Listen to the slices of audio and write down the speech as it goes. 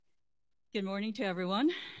Good morning to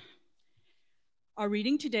everyone. Our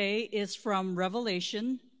reading today is from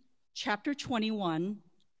Revelation chapter 21,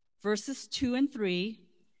 verses 2 and 3,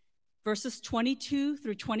 verses 22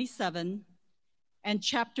 through 27, and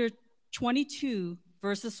chapter 22,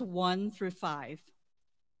 verses 1 through 5.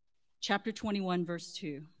 Chapter 21, verse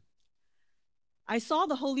 2. I saw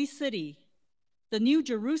the holy city, the new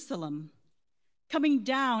Jerusalem, coming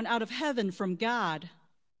down out of heaven from God,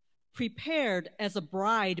 prepared as a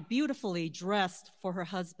bride beautifully dressed for her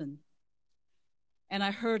husband. And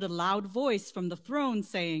I heard a loud voice from the throne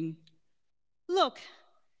saying, "Look,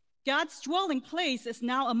 God's dwelling place is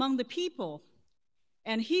now among the people,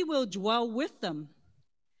 and he will dwell with them.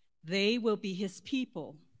 They will be his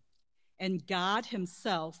people, and God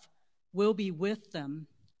himself will be with them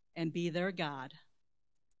and be their God."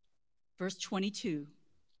 Verse 22.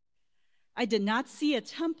 I did not see a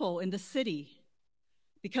temple in the city,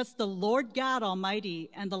 because the Lord God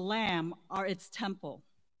Almighty and the Lamb are its temple.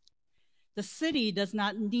 The city does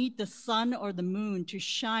not need the sun or the moon to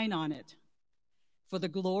shine on it, for the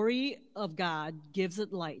glory of God gives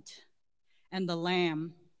it light, and the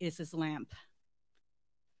Lamb is his lamp.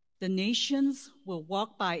 The nations will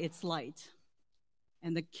walk by its light,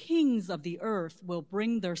 and the kings of the earth will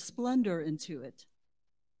bring their splendor into it.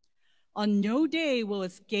 On no day will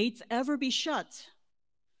its gates ever be shut,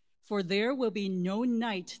 for there will be no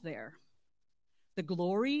night there. The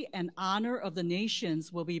glory and honor of the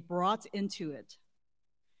nations will be brought into it.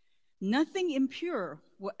 Nothing impure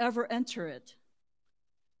will ever enter it,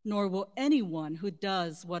 nor will anyone who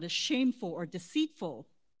does what is shameful or deceitful,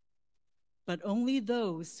 but only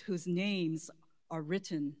those whose names are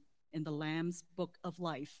written in the Lamb's book of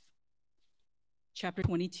life. Chapter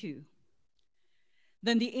 22.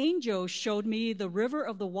 Then the angel showed me the river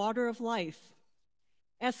of the water of life,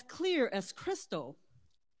 as clear as crystal,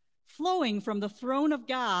 flowing from the throne of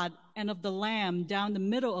God and of the Lamb down the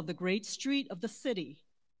middle of the great street of the city.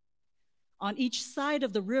 On each side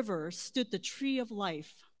of the river stood the tree of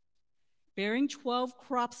life, bearing 12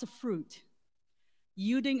 crops of fruit,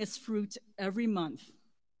 yielding its fruit every month.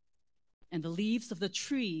 And the leaves of the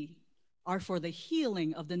tree are for the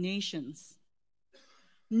healing of the nations.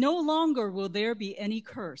 No longer will there be any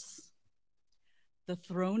curse. The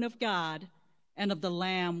throne of God and of the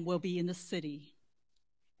Lamb will be in the city,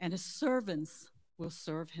 and his servants will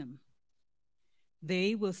serve him.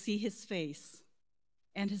 They will see his face,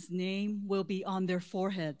 and his name will be on their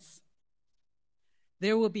foreheads.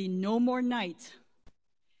 There will be no more night.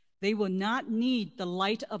 They will not need the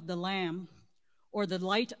light of the Lamb or the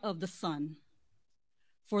light of the sun,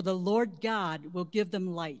 for the Lord God will give them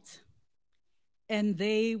light, and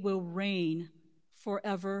they will reign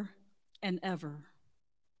forever and ever.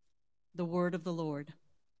 The word of the Lord.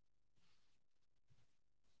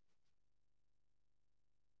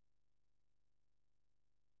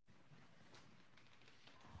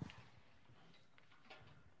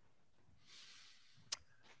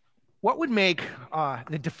 What would make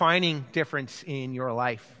the defining difference in your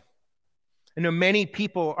life? I know many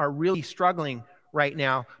people are really struggling right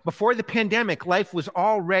now. Before the pandemic, life was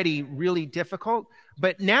already really difficult,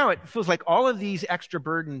 but now it feels like all of these extra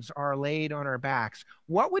burdens are laid on our backs.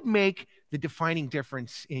 What would make the defining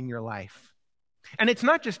difference in your life? And it's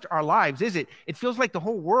not just our lives, is it? It feels like the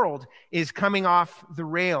whole world is coming off the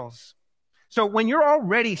rails. So when you're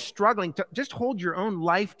already struggling to just hold your own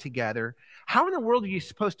life together, how in the world are you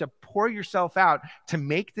supposed to pour yourself out to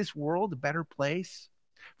make this world a better place?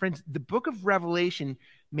 Friends, the book of Revelation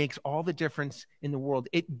makes all the difference in the world.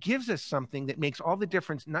 It gives us something that makes all the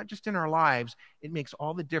difference, not just in our lives, it makes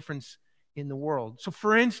all the difference in the world. So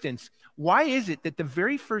for instance, why is it that the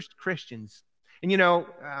very first Christians, and there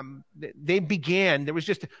was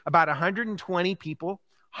just about 120 people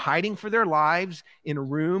hiding for their lives in a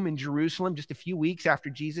room in Jerusalem just a few weeks after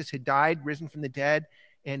Jesus had died, risen from the dead,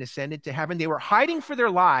 and ascended to heaven. They were hiding for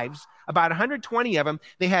their lives, about 120 of them.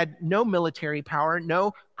 They had no military power,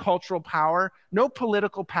 no cultural power, no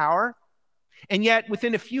political power. And yet,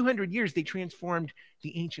 within a few hundred years, they transformed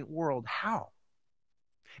the ancient world. How?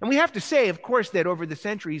 And we have to say, of course, that over the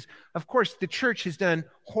centuries, of course, the church has done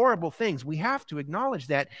horrible things. We have to acknowledge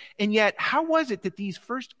that. And yet, how was it that these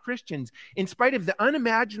first Christians, in spite of the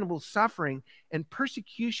unimaginable suffering and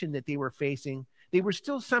persecution that they were facing, they were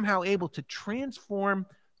still somehow able to transform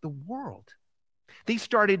the world? They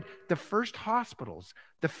started the first hospitals,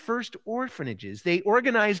 the first orphanages. They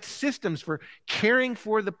organized systems for caring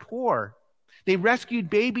for the poor. They rescued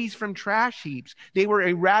babies from trash heaps. They were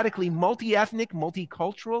a radically multi-ethnic,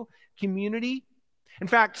 multicultural community. In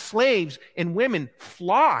fact, slaves and women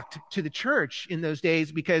flocked to the church in those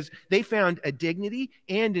days because they found a dignity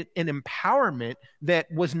and an empowerment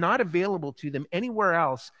that was not available to them anywhere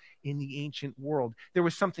else in the ancient world. There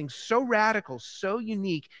was something so radical, so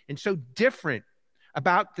unique, and so different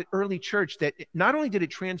about the early church that not only did it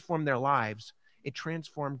transform their lives, it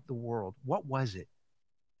transformed the world. What was it?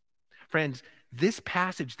 Friends, this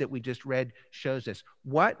passage that we just read shows us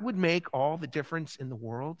what would make all the difference in the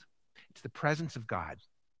world. It's the presence of God.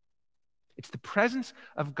 It's the presence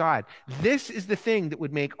of God. This is the thing that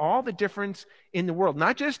would make all the difference in the world.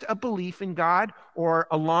 Not just a belief in God or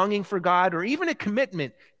a longing for God or even a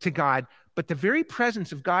commitment to God, but the very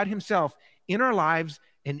presence of God himself in our lives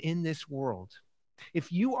and in this world.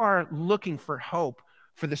 If you are looking for hope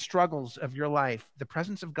for the struggles of your life, the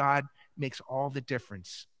presence of God makes all the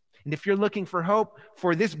difference. And if you're looking for hope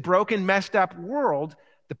for this broken, messed up world,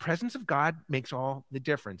 the presence of God makes all the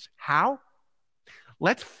difference. How?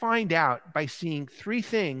 Let's find out by seeing three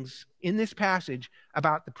things in this passage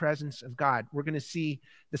about the presence of God. We're going to see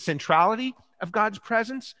the centrality of God's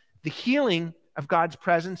presence, the healing of God's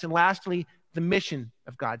presence, and lastly, the mission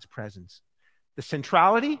of God's presence. The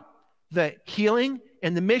centrality, the healing,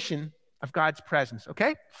 and the mission of God's presence.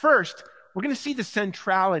 Okay? First, we're going to see the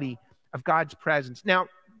centrality of God's presence. Now,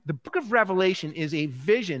 the book of Revelation is a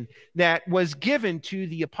vision that was given to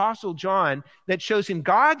the Apostle John that shows him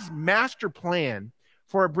God's master plan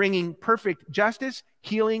for bringing perfect justice,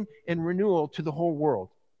 healing, and renewal to the whole world.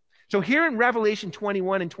 So here in Revelation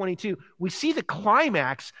 21 and 22, we see the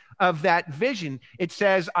climax of that vision. It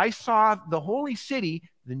says, I saw the holy city,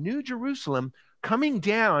 the New Jerusalem, coming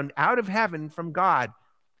down out of heaven from God.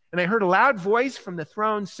 And I heard a loud voice from the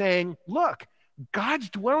throne saying, look, God's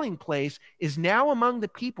dwelling place is now among the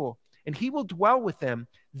people, and he will dwell with them.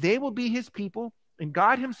 They will be his people, and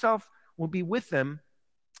God himself will be with them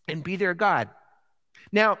and be their God.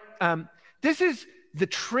 Now, this is the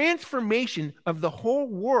transformation of the whole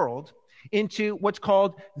world into what's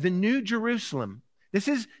called the New Jerusalem. This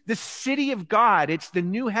is the city of God. It's the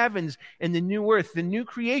new heavens and the new earth, the new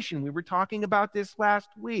creation. We were talking about this last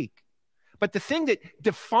week. But the thing that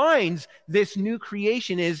defines this new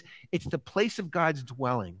creation is it's the place of God's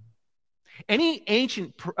dwelling. Any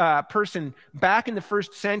ancient person back in the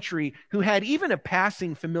first century who had even a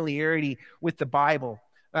passing familiarity with the Bible,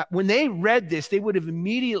 when they read this, they would have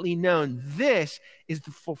immediately known this is the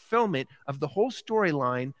fulfillment of the whole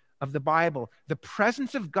storyline of the Bible. The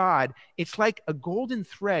presence of God, it's like a golden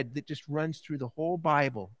thread that just runs through the whole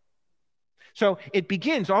Bible. So it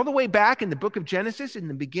begins all the way back in the book of Genesis, in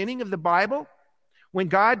the beginning of the Bible. When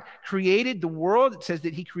God created the world, it says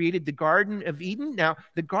that he created the Garden of Eden. Now,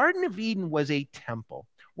 the Garden of Eden was a temple.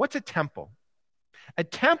 What's a temple? A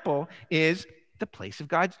temple is the place of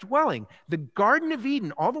God's dwelling. The Garden of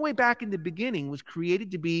Eden, all the way back in the beginning, was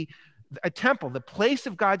created to be a temple, the place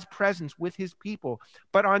of God's presence with his people.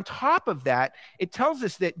 But on top of that, it tells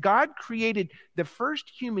us that God created the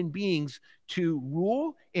first human beings to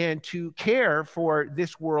rule and to care for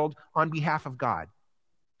this world on behalf of God.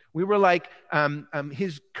 We were like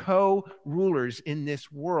his co-rulers in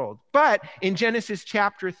this world. But in Genesis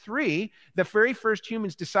chapter 3, the very first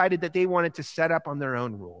humans decided that they wanted to set up on their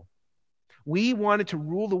own rule. We wanted to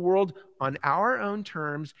rule the world on our own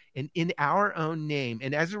terms and in our own name.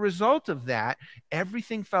 And as a result of that,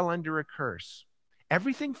 everything fell under a curse.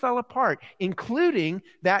 Everything fell apart, including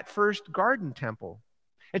that first garden temple.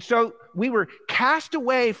 And so we were cast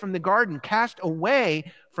away from the garden, cast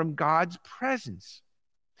away from God's presence.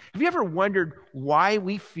 Have you ever wondered why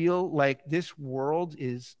we feel like this world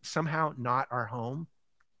is somehow not our home?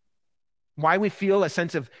 Why we feel a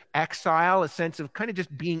sense of exile, a sense of kind of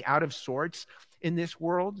just being out of sorts in this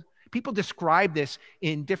world? People describe this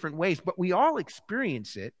in different ways, but we all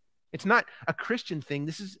experience it. It's not a Christian thing.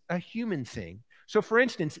 This is a human thing. So, for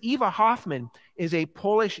instance, Eva Hoffman is a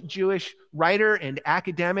Polish-Jewish writer and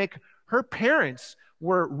academic. Her parents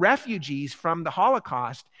were refugees from the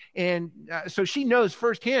Holocaust, and so she knows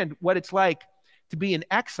firsthand what it's like to be in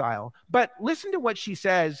exile. But listen to what she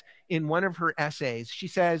says in one of her essays. She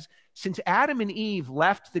says, since Adam and Eve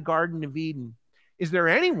left the Garden of Eden, is there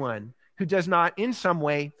anyone who does not in some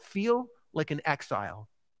way feel like an exile?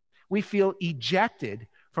 We feel ejected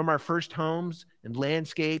from our first homes and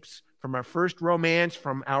landscapes, from our first romance,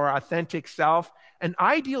 from our authentic self. An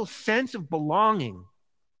ideal sense of belonging,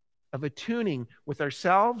 of attuning with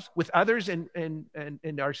ourselves, with others and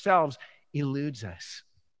ourselves eludes us.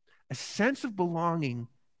 A sense of belonging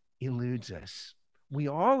eludes us. We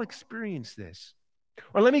all experience this.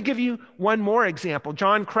 Or let me give you one more example.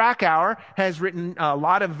 Jon Krakauer has written a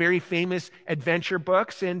lot of very famous adventure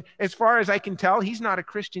books, and as far as I can tell, he's not a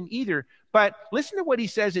Christian either. But listen to what he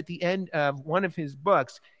says at the end of one of his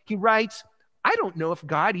books. He writes, I don't know if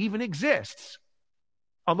God even exists.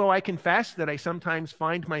 Although I confess that I sometimes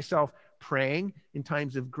find myself praying in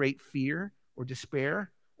times of great fear or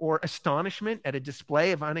despair or astonishment at a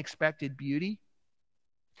display of unexpected beauty.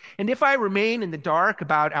 And if I remain in the dark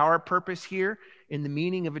about our purpose here in the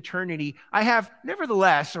meaning of eternity, I have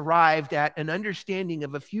nevertheless arrived at an understanding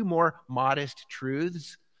of a few more modest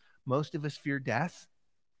truths. Most of us fear death.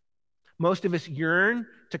 Most of us yearn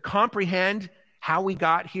to comprehend how we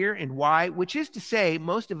got here and why, which is to say,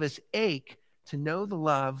 most of us ache to know the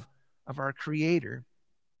love of our Creator.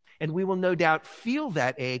 And we will no doubt feel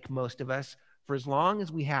that ache, most of us, for as long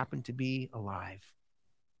as we happen to be alive.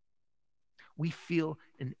 We feel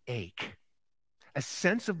an ache. A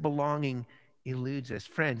sense of belonging eludes us.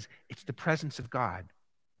 Friends, it's the presence of God.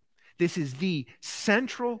 This is the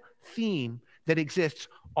central theme that exists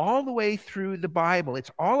all the way through the Bible.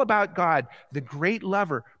 It's all about God, the great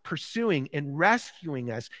lover, pursuing and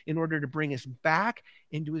rescuing us in order to bring us back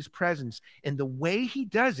into his presence. And the way he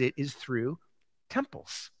does it is through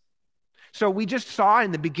temples. So we just saw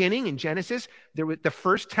in the beginning in Genesis, the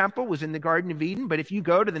first temple was in the Garden of Eden. But if you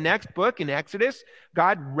go to the next book in Exodus,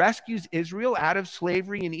 God rescues Israel out of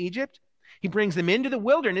slavery in Egypt. He brings them into the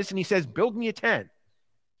wilderness and he says, build me a tent.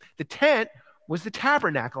 The tent was the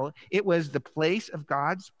tabernacle. It was the place of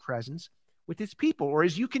God's presence with his people. Or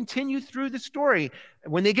as you continue through the story,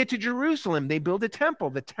 when they get to Jerusalem, they build a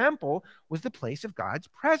temple. The temple was the place of God's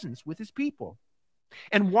presence with his people.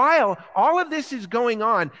 And while all of this is going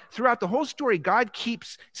on throughout the whole story, God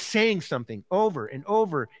keeps saying something over and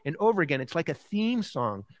over and over again. It's like a theme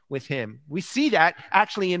song with him. We see that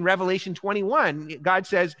actually in Revelation 21. God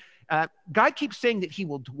says, God keeps saying that he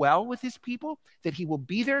will dwell with his people, that he will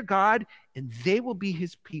be their God, and they will be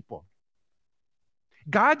his people.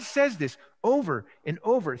 God says this over and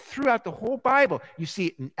over throughout the whole Bible. You see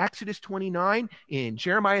it in Exodus 29, in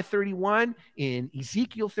Jeremiah 31, in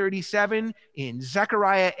Ezekiel 37, in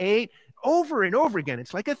Zechariah 8, over and over again.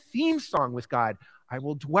 It's like a theme song with God. I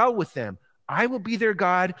will dwell with them. I will be their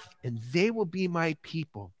God, and they will be my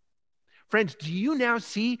people. Friends, do you now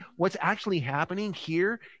see what's actually happening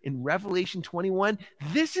here in Revelation 21?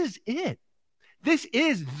 This is it. This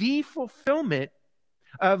is the fulfillment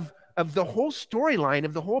of the whole storyline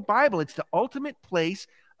of the whole Bible. It's the ultimate place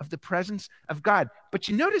of the presence of God. But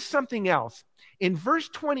you notice something else. In verse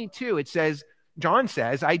 22, it says, John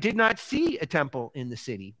says, I did not see a temple in the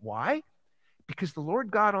city. Why? Because the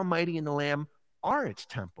Lord God Almighty and the Lamb are its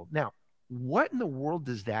temple. Now, what in the world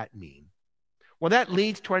does that mean? Well, that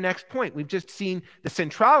leads to our next point. We've just seen the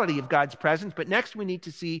centrality of God's presence, but next we need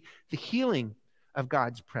to see the healing of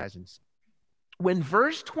God's presence. When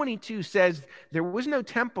verse 22 says there was no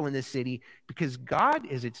temple in the city because God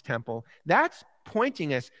is its temple, that's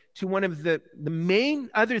pointing us to one of the main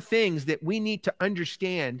other things that we need to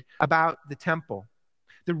understand about the temple.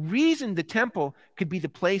 The reason the temple could be the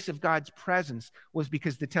place of God's presence was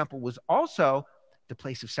because the temple was also the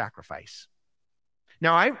place of sacrifice.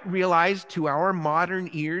 Now, I realize to our modern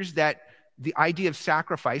ears that the idea of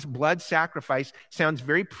sacrifice, blood sacrifice, sounds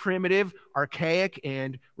very primitive, archaic,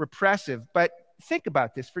 and repressive. But think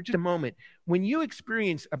about this for just a moment. When you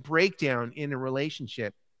experience a breakdown in a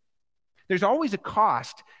relationship, there's always a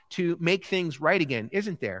cost to make things right again,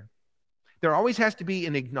 isn't there? There always has to be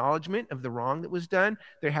an acknowledgement of the wrong that was done.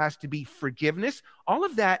 There has to be forgiveness. All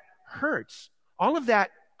of that hurts. All of that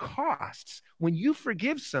costs. When you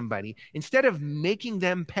forgive somebody, instead of making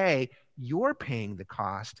them pay, you're paying the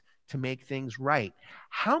cost to make things right.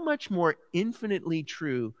 How much more infinitely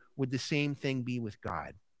true would the same thing be with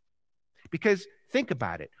God? Because think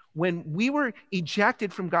about it. When we were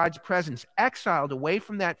ejected from God's presence, exiled away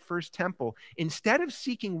from that first temple, instead of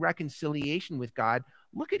seeking reconciliation with God,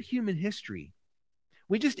 look at human history.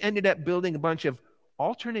 We just ended up building a bunch of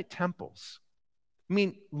alternate temples. I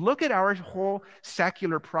mean, look at our whole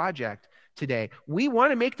secular project today. We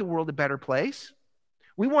want to make the world a better place.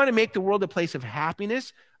 We want to make the world a place of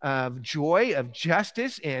happiness, of joy, of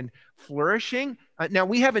justice, and flourishing. Now,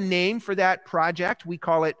 we have a name for that project. We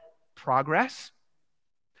call it progress.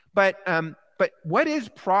 But what is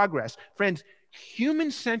progress? Friends,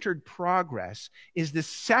 human-centered progress is the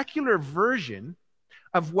secular version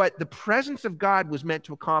of what the presence of God was meant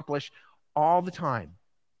to accomplish all the time.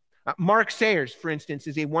 Mark Sayers, for instance,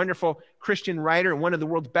 is a wonderful Christian writer and one of the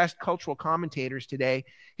world's best cultural commentators today.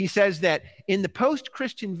 He says that in the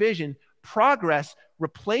post-Christian vision, progress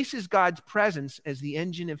replaces God's presence as the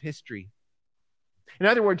engine of history. In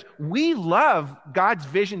other words, we love God's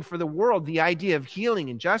vision for the world, the idea of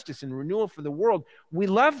healing and justice and renewal for the world. We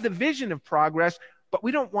love the vision of progress, but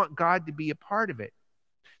we don't want God to be a part of it.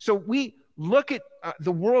 So we look at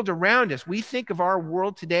the world around us, we think of our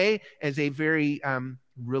world today as a very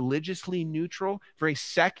religiously neutral, very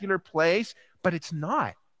secular place, but it's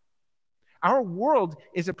not. Our world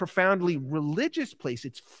is a profoundly religious place.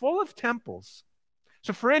 It's full of temples.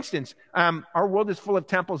 So, for instance, our world is full of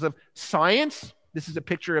temples of science. This is a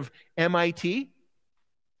picture of MIT.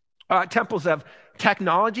 Temples of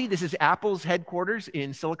technology. This is Apple's headquarters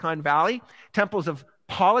in Silicon Valley. Temples of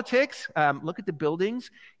politics. Look at the buildings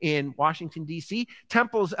in Washington, D.C.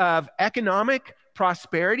 Temples of economic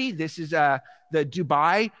prosperity. This is the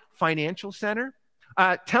Dubai Financial Center.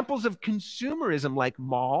 Temples of consumerism like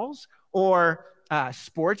malls or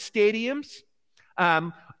sports stadiums.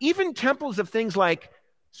 Even temples of things like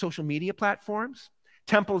social media platforms,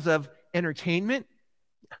 temples of entertainment,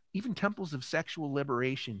 even temples of sexual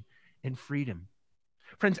liberation and freedom.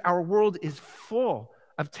 Friends, our world is full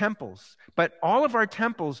of temples, but all of our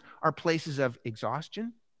temples are places of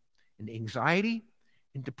exhaustion and anxiety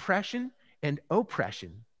and depression and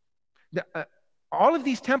oppression. All of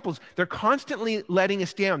these temples, they're constantly letting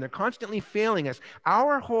us down. They're constantly failing us.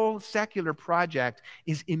 Our whole secular project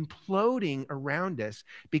is imploding around us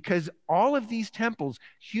because all of these temples,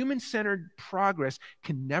 human-centered progress,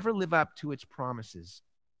 can never live up to its promises.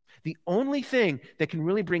 The only thing that can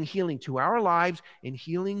really bring healing to our lives and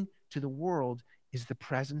healing to the world is the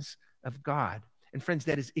presence of God. And friends,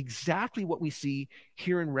 that is exactly what we see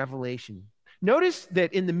here in Revelation. Notice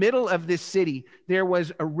that in the middle of this city, there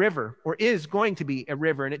was a river, or is going to be a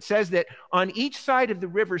river. And it says that on each side of the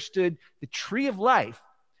river stood the tree of life,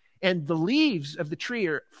 and the leaves of the tree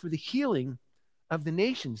are for the healing of the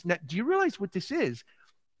nations. Now, do you realize what this is?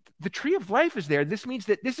 The tree of life is there. This means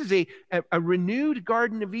that this is a renewed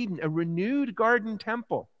Garden of Eden, a renewed garden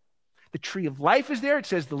temple. The tree of life is there. It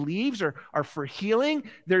says the leaves are for healing.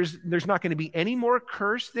 There's not going to be any more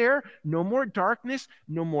curse there, no more darkness,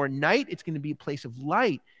 no more night. It's going to be a place of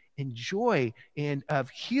light and joy and of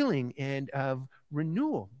healing and of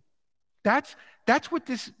renewal. That's what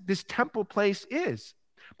this temple place is.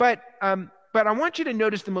 But I want you to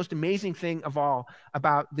notice the most amazing thing of all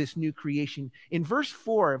about this new creation. In verse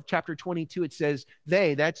 4 of chapter 22, it says,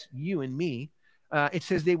 they, that's you and me, it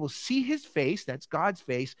says they will see his face, that's God's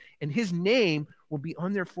face, and his name will be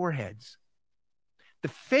on their foreheads. The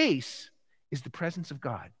face is the presence of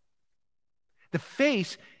God. The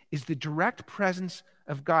face is the direct presence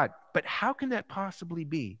of God. But how can that possibly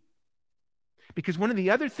be? Because one of the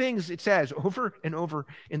other things it says over and over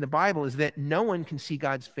in the Bible is that no one can see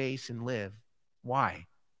God's face and live. Why?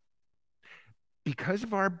 Because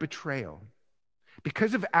of our betrayal,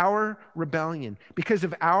 because of our rebellion, because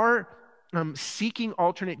of our seeking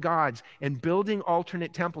alternate gods and building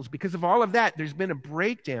alternate temples. Because of all of that, there's been a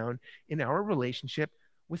breakdown in our relationship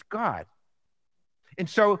with God. And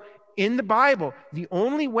so in the Bible, the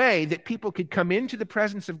only way that people could come into the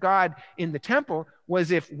presence of God in the temple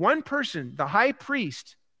was if one person, the high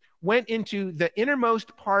priest, went into the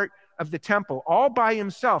innermost part of the temple all by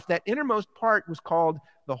himself. That innermost part was called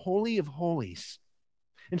the Holy of Holies.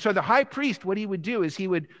 And so the high priest, what he would do is he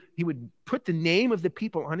would put the name of the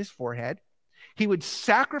people on his forehead. He would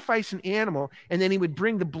sacrifice an animal, and then he would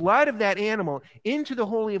bring the blood of that animal into the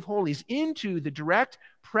Holy of Holies, into the direct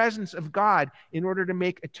presence of God in order to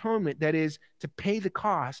make atonement, that is, to pay the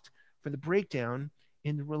cost for the breakdown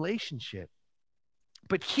in the relationship.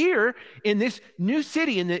 But here in this new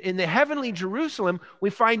city, in the heavenly Jerusalem, we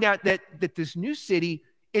find out that this new city,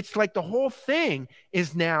 it's like the whole thing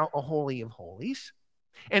is now a Holy of Holies.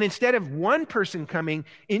 And instead of one person coming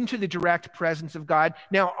into the direct presence of God,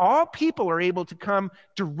 now all people are able to come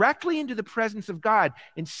directly into the presence of God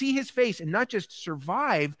and see his face and not just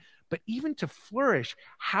survive, but even to flourish.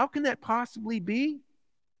 How can that possibly be?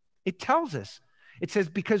 It tells us. It says,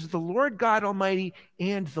 because the Lord God Almighty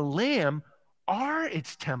and the Lamb are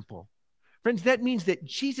its temple. Friends, that means that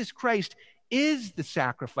Jesus Christ is the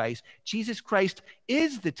sacrifice. Jesus Christ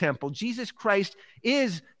is the temple. Jesus Christ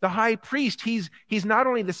is the high priest. He's not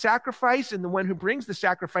only the sacrifice and the one who brings the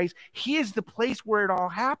sacrifice, he is the place where it all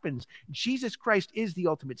happens. Jesus Christ is the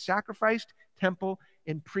ultimate sacrifice, temple,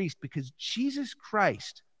 and priest, because Jesus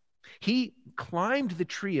Christ, he climbed the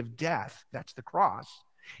tree of death, that's the cross,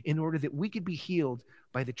 in order that we could be healed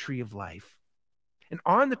by the tree of life. And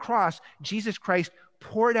on the cross, Jesus Christ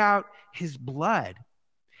poured out his blood.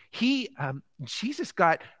 Jesus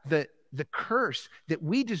got the curse that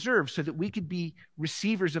we deserve so that we could be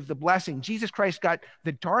receivers of the blessing. Jesus Christ got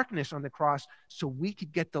the darkness on the cross so we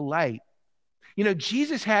could get the light.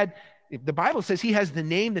 Jesus had, the Bible says he has the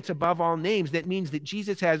name that's above all names. That means that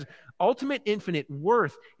Jesus has ultimate infinite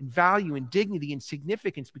worth and value and dignity and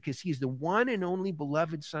significance because he is the one and only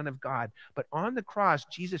beloved Son of God. But on the cross,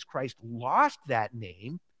 Jesus Christ lost that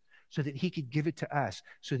name so that he could give it to us,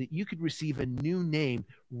 so that you could receive a new name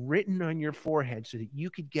written on your forehead, so that you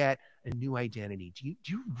could get a new identity. Do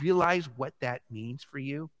you realize what that means for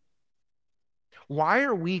you? Why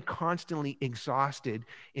are we constantly exhausted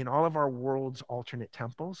in all of our world's alternate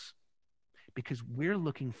temples? Because we're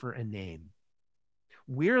looking for a name.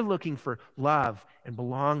 We're looking for love and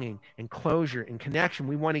belonging and closure and connection.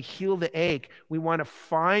 We want to heal the ache. We want to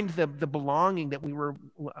find the belonging that we were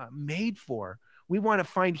made for. We want to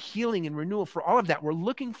find healing and renewal for all of that. We're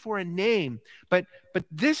looking for a name. But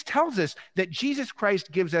this tells us that Jesus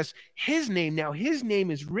Christ gives us his name. Now, his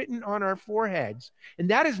name is written on our foreheads. And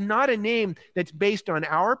that is not a name that's based on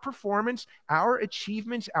our performance, our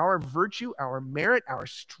achievements, our virtue, our merit, our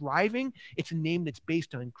striving. It's a name that's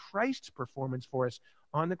based on Christ's performance for us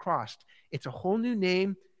on the cross. It's a whole new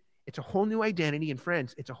name. It's a whole new identity. And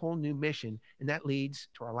friends, it's a whole new mission. And that leads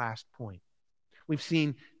to our last point. We've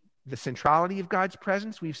seen the centrality of God's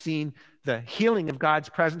presence. We've seen the healing of God's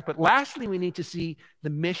presence. But lastly, we need to see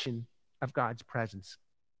the mission of God's presence.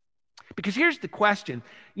 Because here's the question,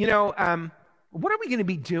 what are we going to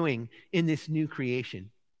be doing in this new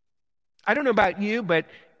creation? I don't know about you, but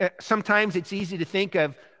sometimes it's easy to think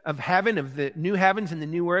of heaven, of the new heavens and the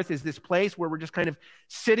new earth, as this place where we're just kind of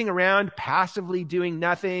sitting around passively doing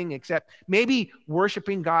nothing except maybe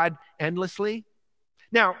worshiping God endlessly.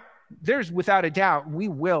 Now, there's without a doubt, we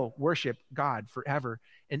will worship God forever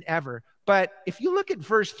and ever. But if you look at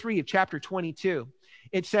verse 3 of chapter 22,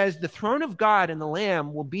 it says, the throne of God and the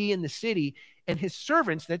Lamb will be in the city, and his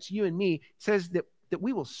servants, that's you and me, says that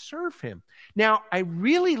we will serve him. Now, I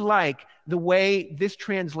really like the way this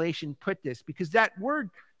translation put this, because that word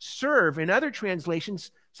serve in other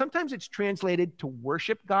translations, sometimes it's translated to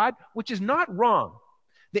worship God, which is not wrong.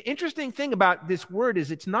 The interesting thing about this word is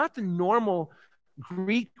it's not the normal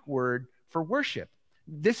Greek word for worship.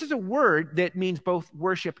 This is a word that means both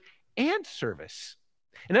worship and service.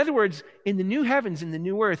 In other words, in the new heavens and the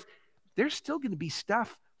new earth, there's still going to be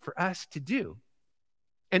stuff for us to do.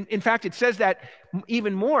 And in fact, it says that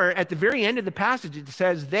even more at the very end of the passage. It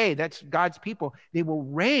says that's God's people, they will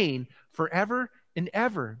reign forever and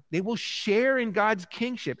ever. They will share in God's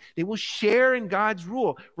kingship. They will share in God's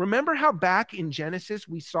rule. Remember how back in Genesis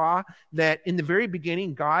we saw that in the very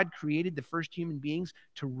beginning, God created the first human beings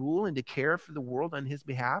to rule and to care for the world on his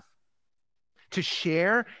behalf, to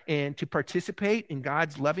share and to participate in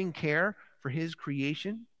God's loving care for his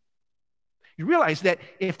creation? You realize that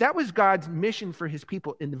if that was God's mission for his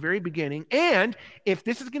people in the very beginning, and if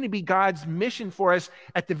this is going to be God's mission for us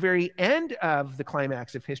at the very end of the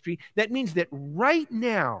climax of history, that means that right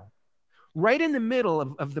now, right in the middle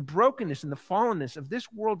of the brokenness and the fallenness of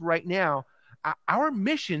this world right now, our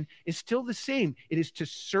mission is still the same. It is to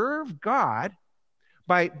serve God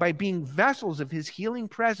by being vessels of his healing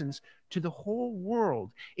presence to the whole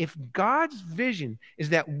world. If God's vision is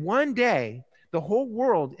that one day the whole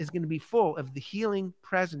world is going to be full of the healing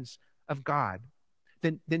presence of God,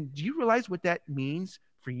 then do you realize what that means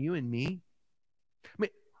for you and me? I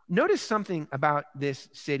mean, notice something about this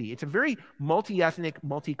city. It's a very multi-ethnic,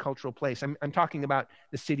 multicultural place. I'm talking about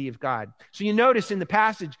the city of God. So you notice in the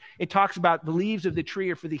passage, it talks about the leaves of the tree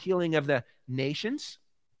are for the healing of the nations.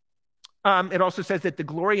 It also says that the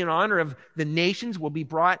glory and honor of the nations will be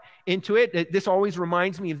brought into it. This always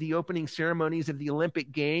reminds me of the opening ceremonies of the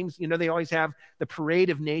Olympic Games. They always have the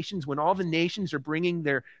parade of nations when all the nations are bringing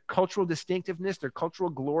their cultural distinctiveness, their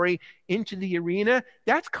cultural glory into the arena.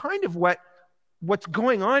 That's kind of what's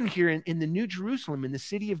going on here in the New Jerusalem, in the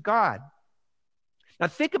city of God. Now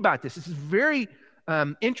think about this. This is very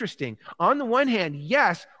interesting. On the one hand,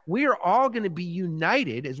 yes, we are all going to be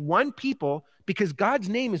united as one people because God's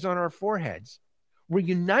name is on our foreheads. We're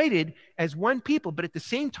united as one people, but at the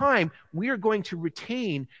same time, we are going to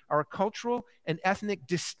retain our cultural and ethnic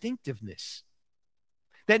distinctiveness.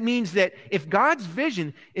 That means that if God's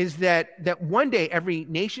vision is that one day every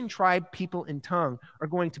nation, tribe, people, and tongue are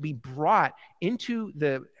going to be brought into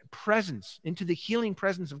the presence, into the healing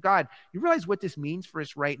presence of God, you realize what this means for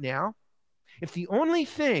us right now? If the only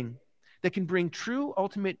thing that can bring true,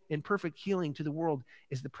 ultimate, and perfect healing to the world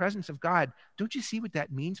is the presence of God, don't you see what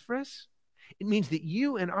that means for us? It means that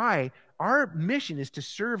you and I, our mission is to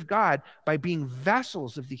serve God by being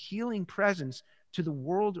vessels of the healing presence to the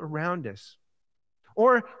world around us.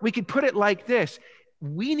 Or we could put it like this: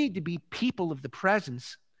 we need to be people of the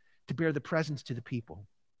presence to bear the presence to the people.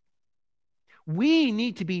 We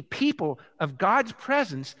need to be people of God's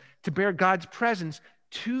presence to bear God's presence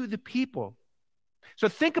to the people. So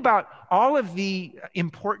think about all of the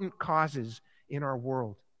important causes in our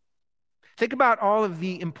world. Think about all of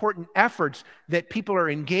the important efforts that people are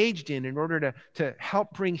engaged in order to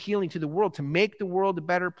help bring healing to the world, to make the world a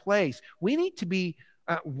better place. We need to be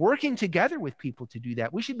working together with people to do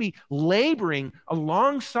that. We should be laboring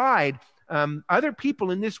alongside other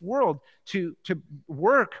people in this world to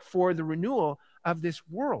work for the renewal of this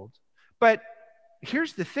world. But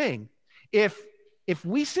here's the thing. If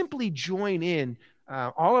we simply join in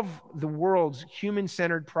all of the world's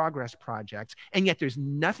human-centered progress projects, and yet there's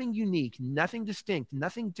nothing unique, nothing distinct,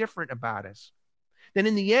 nothing different about us, then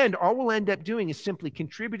in the end, all we'll end up doing is simply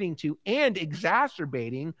contributing to and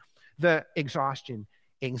exacerbating the exhaustion,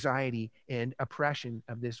 anxiety, and oppression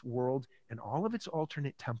of this world and all of its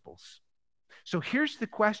alternate temples. So here's the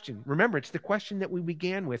question. Remember, it's the question that we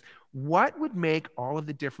began with. What would make all of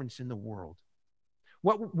the difference in the world?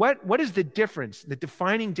 What is the difference, the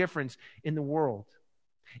defining difference in the world?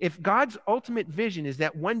 If God's ultimate vision is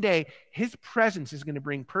that one day his presence is going to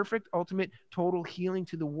bring perfect, ultimate, total healing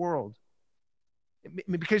to the world,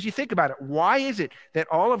 because you think about it, why is it that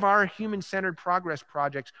all of our human-centered progress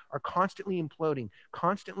projects are constantly imploding,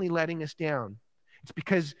 constantly letting us down? It's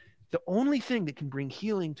because the only thing that can bring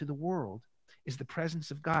healing to the world is the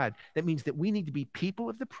presence of God. That means that we need to be people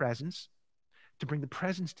of the presence to bring the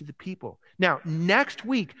presence to the people. Now, next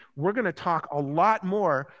week, we're going to talk a lot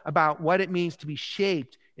more about what it means to be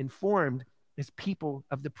shaped and formed as people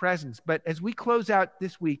of the presence. But as we close out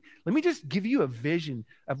this week, let me just give you a vision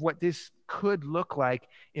of what this could look like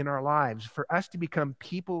in our lives, for us to become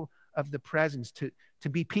people of the presence, to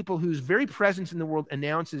be people whose very presence in the world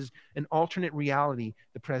announces an alternate reality,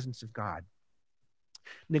 the presence of God.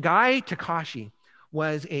 Nagai Takashi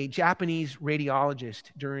was a Japanese radiologist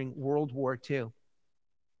during World War II.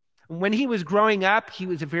 When he was growing up, he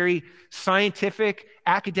was a very scientific,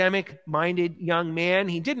 academic-minded young man.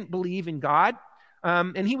 He didn't believe in God,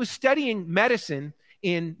 and he was studying medicine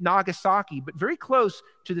in Nagasaki, but very close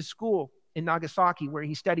to the school in Nagasaki where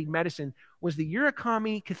he studied medicine was the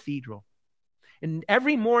Urakami Cathedral. And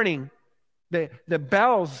every morning, the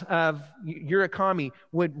bells of Urakami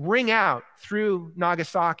would ring out through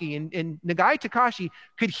Nagasaki, and Nagai Takashi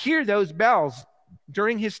could hear those bells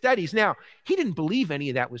during his studies. Now, he didn't believe any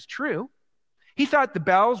of that was true. He thought the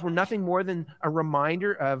bells were nothing more than a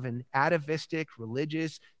reminder of an atavistic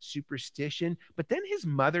religious superstition. But then his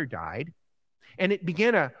mother died, and it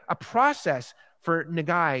began a process for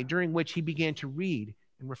Nagai during which he began to read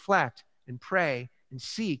and reflect and pray and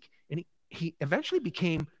seek, and he eventually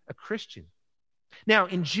became a Christian. Now,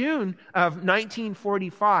 in June of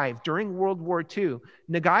 1945, during World War II,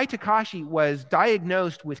 Nagai Takashi was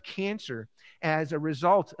diagnosed with cancer as a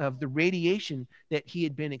result of the radiation that he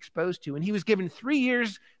had been exposed to, and he was given 3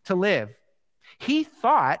 years to live. He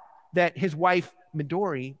thought that his wife,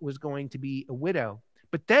 Midori, was going to be a widow.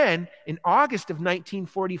 But then, in August of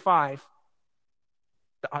 1945,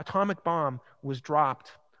 the atomic bomb was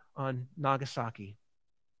dropped on Nagasaki.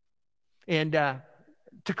 And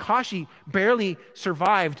Takashi barely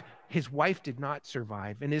survived. His wife did not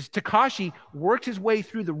survive. And as Takashi worked his way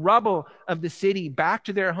through the rubble of the city back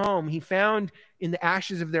to their home, he found in the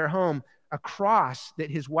ashes of their home a cross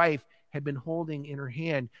that his wife had been holding in her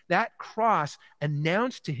hand. That cross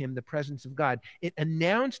announced to him the presence of God. It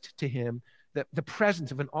announced to him the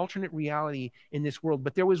presence of an alternate reality in this world.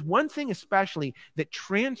 But there was one thing especially that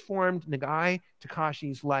transformed Nagai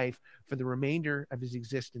Takashi's life for the remainder of his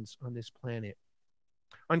existence on this planet.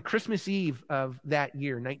 On Christmas Eve of that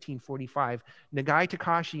year, 1945, Nagai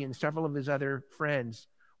Takashi and several of his other friends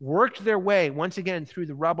worked their way once again through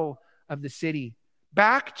the rubble of the city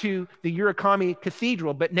back to the Urakami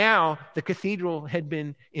Cathedral, but now the cathedral had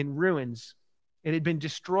been in ruins. It had been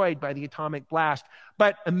destroyed by the atomic blast.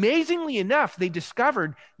 But amazingly enough, they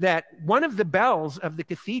discovered that one of the bells of the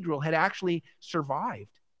cathedral had actually survived.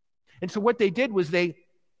 And so what they did was they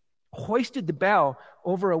hoisted the bell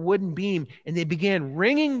over a wooden beam, and they began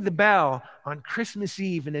ringing the bell on Christmas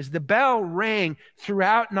Eve. And as the bell rang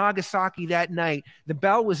throughout Nagasaki that night, the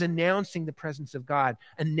bell was announcing the presence of God,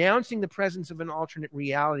 announcing the presence of an alternate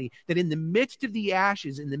reality, that in the midst of the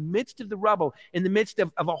ashes, in the midst of the rubble, in the midst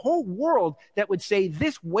of a whole world that would say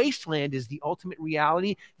this wasteland is the ultimate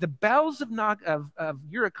reality, the bells of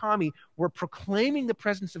Urakami were proclaiming the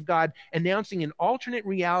presence of God, announcing an alternate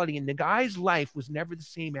reality, and Nagai's life was never the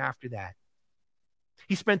same after that.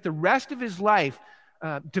 He spent the rest of his life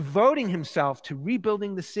devoting himself to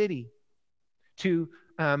rebuilding the city, to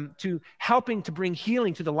to helping to bring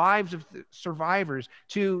healing to the lives of the survivors,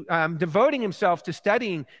 to devoting himself to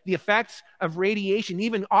studying the effects of radiation,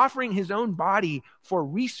 even offering his own body for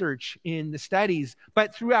research in the studies.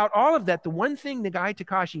 But throughout all of that, the one thing Nagai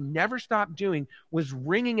Takashi never stopped doing was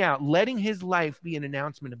ringing out, letting his life be an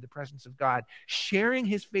announcement of the presence of God, sharing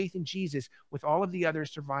his faith in Jesus with all of the other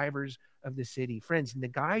survivors of the city. Friends,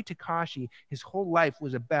 Nagai Takashi, his whole life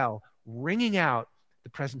was a bell ringing out the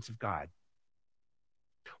presence of God.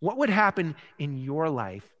 What would happen in your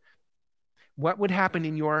life? What would happen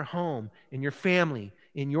in your home, in your family,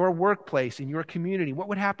 in your workplace, in your community? What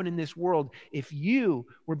would happen in this world if you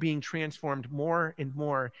were being transformed more and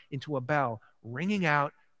more into a bell ringing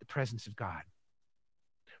out the presence of God?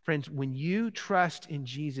 Friends, when you trust in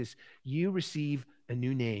Jesus, you receive a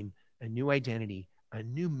new name, a new identity, a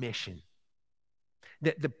new mission.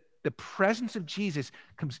 The presence of Jesus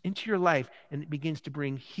comes into your life, and it begins to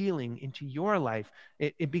bring healing into your life.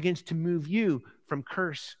 It begins to move you from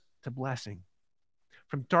curse to blessing,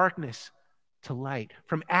 from darkness to light,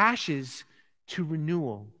 from ashes to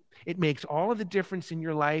renewal. It makes all of the difference in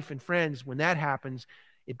your life. And friends, when that happens,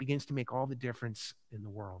 it begins to make all the difference in the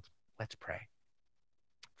world. Let's pray.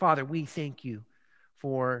 Father, we thank you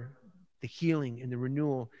for the healing and the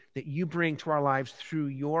renewal that you bring to our lives through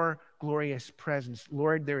your glorious presence.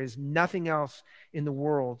 Lord, there is nothing else in the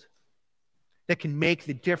world that can make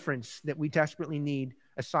the difference that we desperately need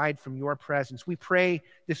aside from your presence. We pray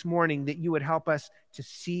this morning that you would help us to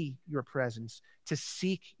see your presence, to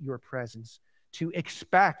seek your presence, to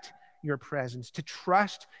expect your presence, to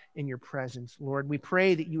trust in your presence. Lord, we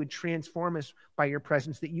pray that you would transform us by your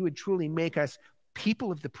presence, that you would truly make us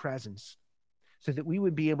people of the presence, so that we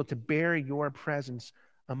would be able to bear your presence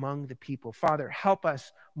among the people. Father, help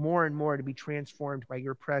us more and more to be transformed by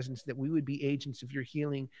your presence, that we would be agents of your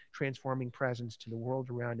healing, transforming presence to the world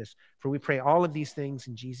around us. For we pray all of these things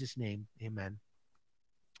in Jesus' name. Amen.